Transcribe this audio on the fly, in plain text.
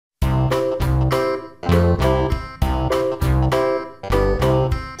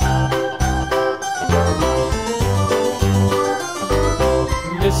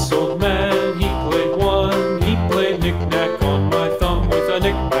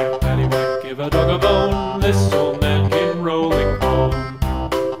a dog a bone. This old man came rolling home.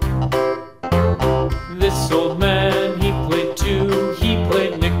 This old man, he played too. He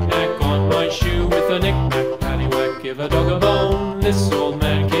played knick-knack on my shoe with a knick-knack, paddywhack, give a dog a bone. This old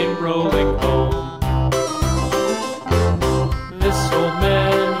man came rolling home. This old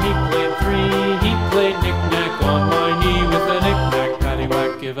man, he played three. He played knick-knack on my knee with a knick-knack,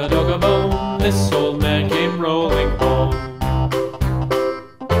 paddywhack, give a dog a bone. This old man came rolling home.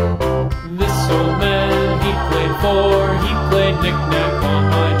 This old man, he played four. He played knick-knack on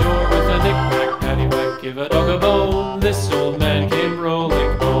my door with a knick-knack, paddywhack, give a dog a bone. This old man came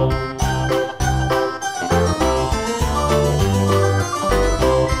rolling home.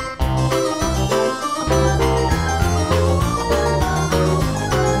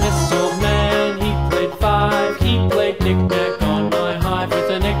 This old man, he played five. He played knick-knack on my hive with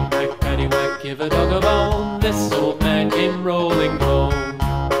a knick-knack, paddywhack, give a dog a bone. This old man came rolling home.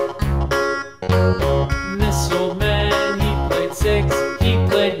 This old man, he played six. He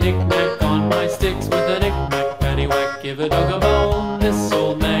played knick-knack on my sticks with a knick-knack, paddywhack, give a dog a bone. This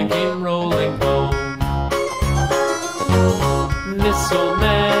old man came rolling home. This old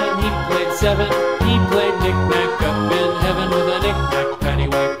man, he played seven. He played knick-knack up in heaven with a knick-knack,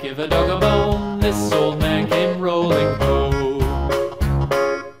 paddywhack, give a dog a bone. This old man came rolling home.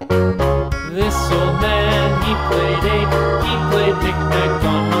 This old man, he played eight. He played knick-knack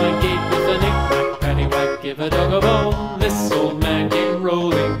on my gate with a knick-knack, paddywhack, give a dog a bone. This old man came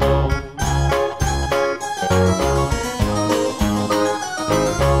rolling home.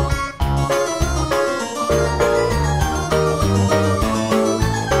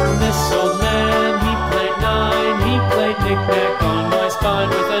 This old man, he played nine. He played knick-knack on my spine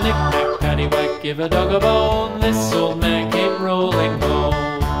with a knick-knack, paddywhack, give a dog a bone. This old man came rolling home.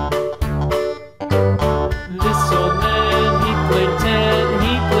 This old man, he played ten.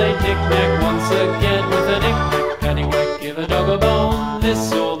 He played knick-knack once again with a knick-knack, paddywhack, give a dog a bone.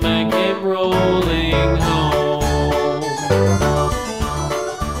 This old man came rolling home.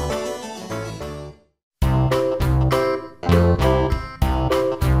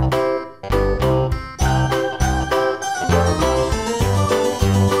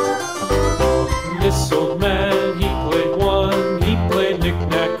 This old man, he played one. He played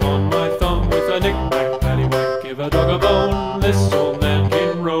knick-knack on my thumb with a knick-knack, paddywhack, give a dog a bone. This old man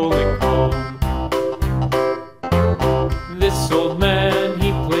came rolling home. This old man,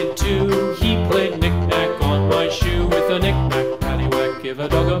 he played two. He played knick-knack on my shoe with a knick-knack, paddywhack, give a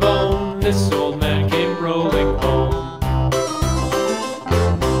dog a bone. This old man came rolling home.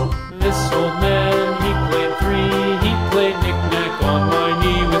 This old man, he played three. He played knick-knack on my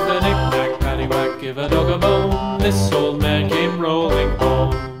knee with a knick-knack, paddywhack, give a dog a bone. This old man came rolling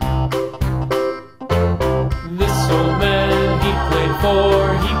home. This old man, he played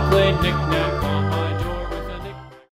four. He played knick-knack